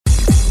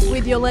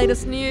With your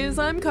latest news,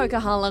 I'm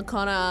Kokahala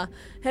Connor.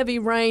 Heavy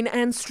rain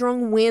and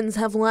strong winds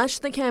have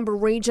lashed the Canberra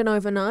region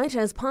overnight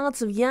as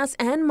parts of Yass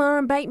and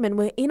Murrumbateman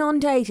were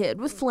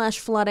inundated with flash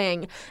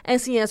flooding.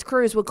 SES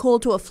crews were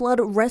called to a flood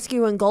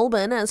rescue in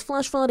Goulburn as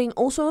flash flooding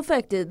also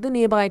affected the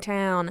nearby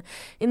town.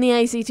 In the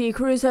ACT,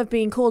 crews have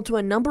been called to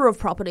a number of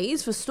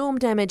properties for storm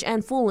damage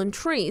and fallen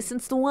trees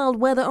since the wild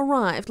weather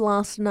arrived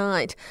last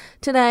night.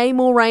 Today,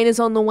 more rain is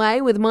on the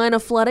way with minor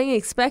flooding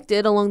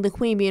expected along the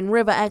Queanbeyan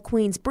River at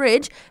Queen's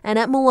Bridge and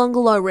at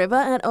Molonglo River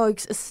at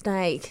Oaks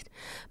Estate.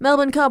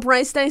 Melbourne Cup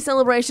Race Day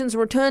celebrations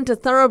returned to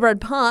Thoroughbred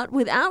Park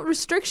without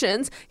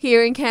restrictions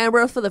here in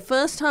Canberra for the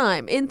first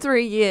time in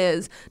 3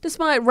 years.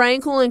 Despite rain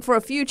calling for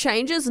a few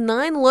changes,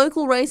 9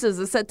 local races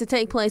are set to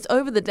take place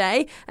over the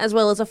day, as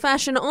well as a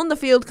fashion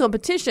on-the-field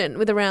competition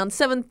with around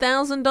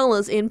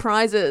 $7,000 in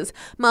prizes.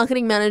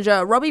 Marketing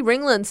manager Robbie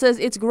Ringland says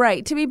it's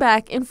great to be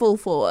back in full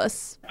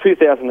force.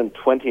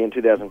 2020 and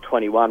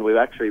 2021, we were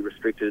actually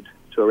restricted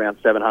to around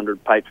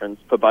 700 patrons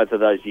for both of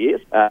those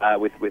years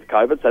with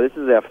COVID. So this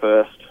is our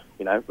first,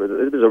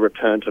 this is a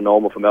return to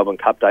normal for Melbourne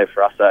Cup Day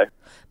for us. So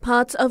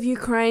parts of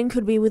Ukraine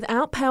could be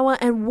without power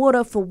and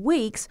water for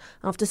weeks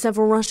after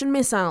several Russian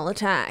missile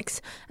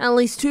attacks. At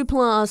least 2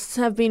 blasts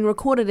have been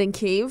recorded in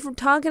Kyiv,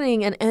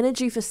 targeting an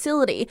energy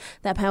facility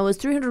that powers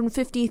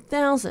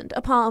 350,000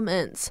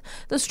 apartments.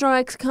 The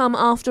strikes come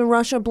after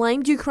Russia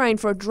blamed Ukraine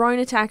for a drone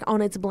attack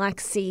on its Black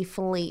Sea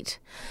fleet.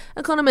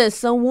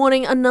 Economists are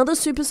warning another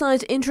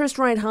supersized interest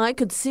rate hike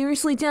could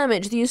seriously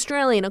damage the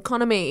Australian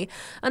economy.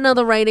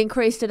 Another rate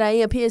increase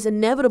today appears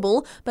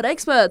inevitable, but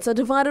experts are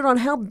divided on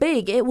how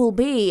big it will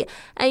be.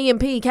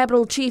 AMP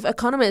Capital Chief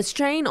Economist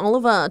Shane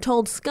Oliver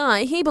told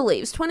Sky he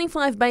believes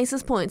 25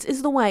 basis points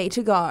is the way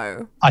to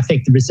go. I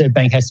think the Reserve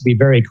Bank has to be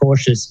very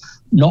cautious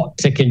not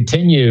to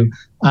continue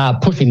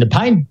pushing the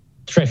pain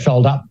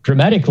threshold up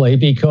dramatically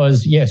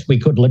because, yes, we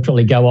could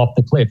literally go off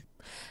the cliff.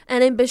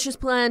 An ambitious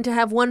plan to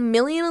have 1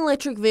 million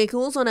electric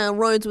vehicles on our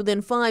roads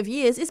within 5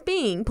 years is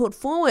being put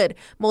forward.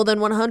 More than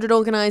 100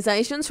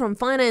 organisations, from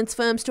finance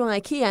firms to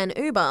IKEA and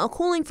Uber, are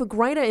calling for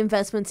greater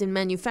investments in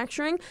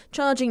manufacturing,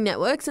 charging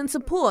networks and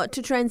support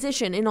to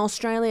transition in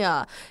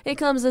Australia. It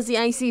comes as the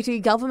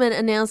ACT government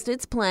announced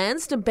its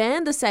plans to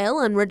ban the sale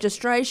and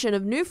registration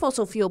of new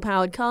fossil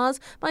fuel-powered cars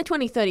by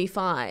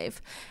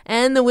 2035.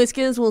 And the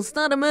whiskers will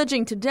start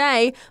emerging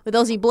today, with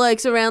Aussie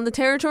blokes around the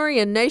territory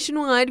and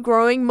nationwide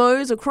growing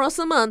mows across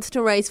the month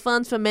to raise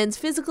funds for men's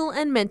physical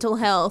and mental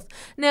health.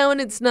 Now in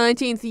its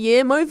 19th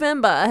year,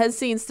 Movember has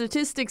seen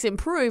statistics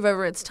improve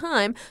over its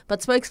time, but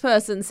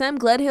spokesperson Sam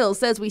Gledhill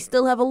says we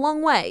still have a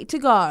long way to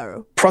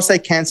go.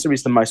 Prostate cancer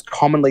is the most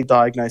commonly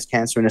diagnosed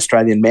cancer in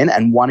Australian men,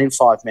 and 1 in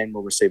 5 men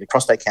will receive a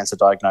prostate cancer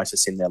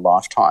diagnosis in their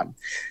lifetime.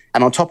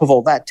 And on top of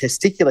all that,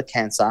 testicular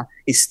cancer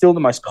is still the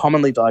most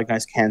commonly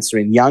diagnosed cancer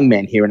in young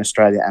men here in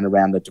Australia and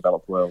around the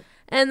developed world.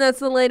 And that's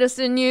the latest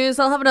in news.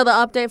 I'll have another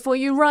update for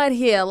you right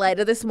here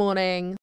later this morning.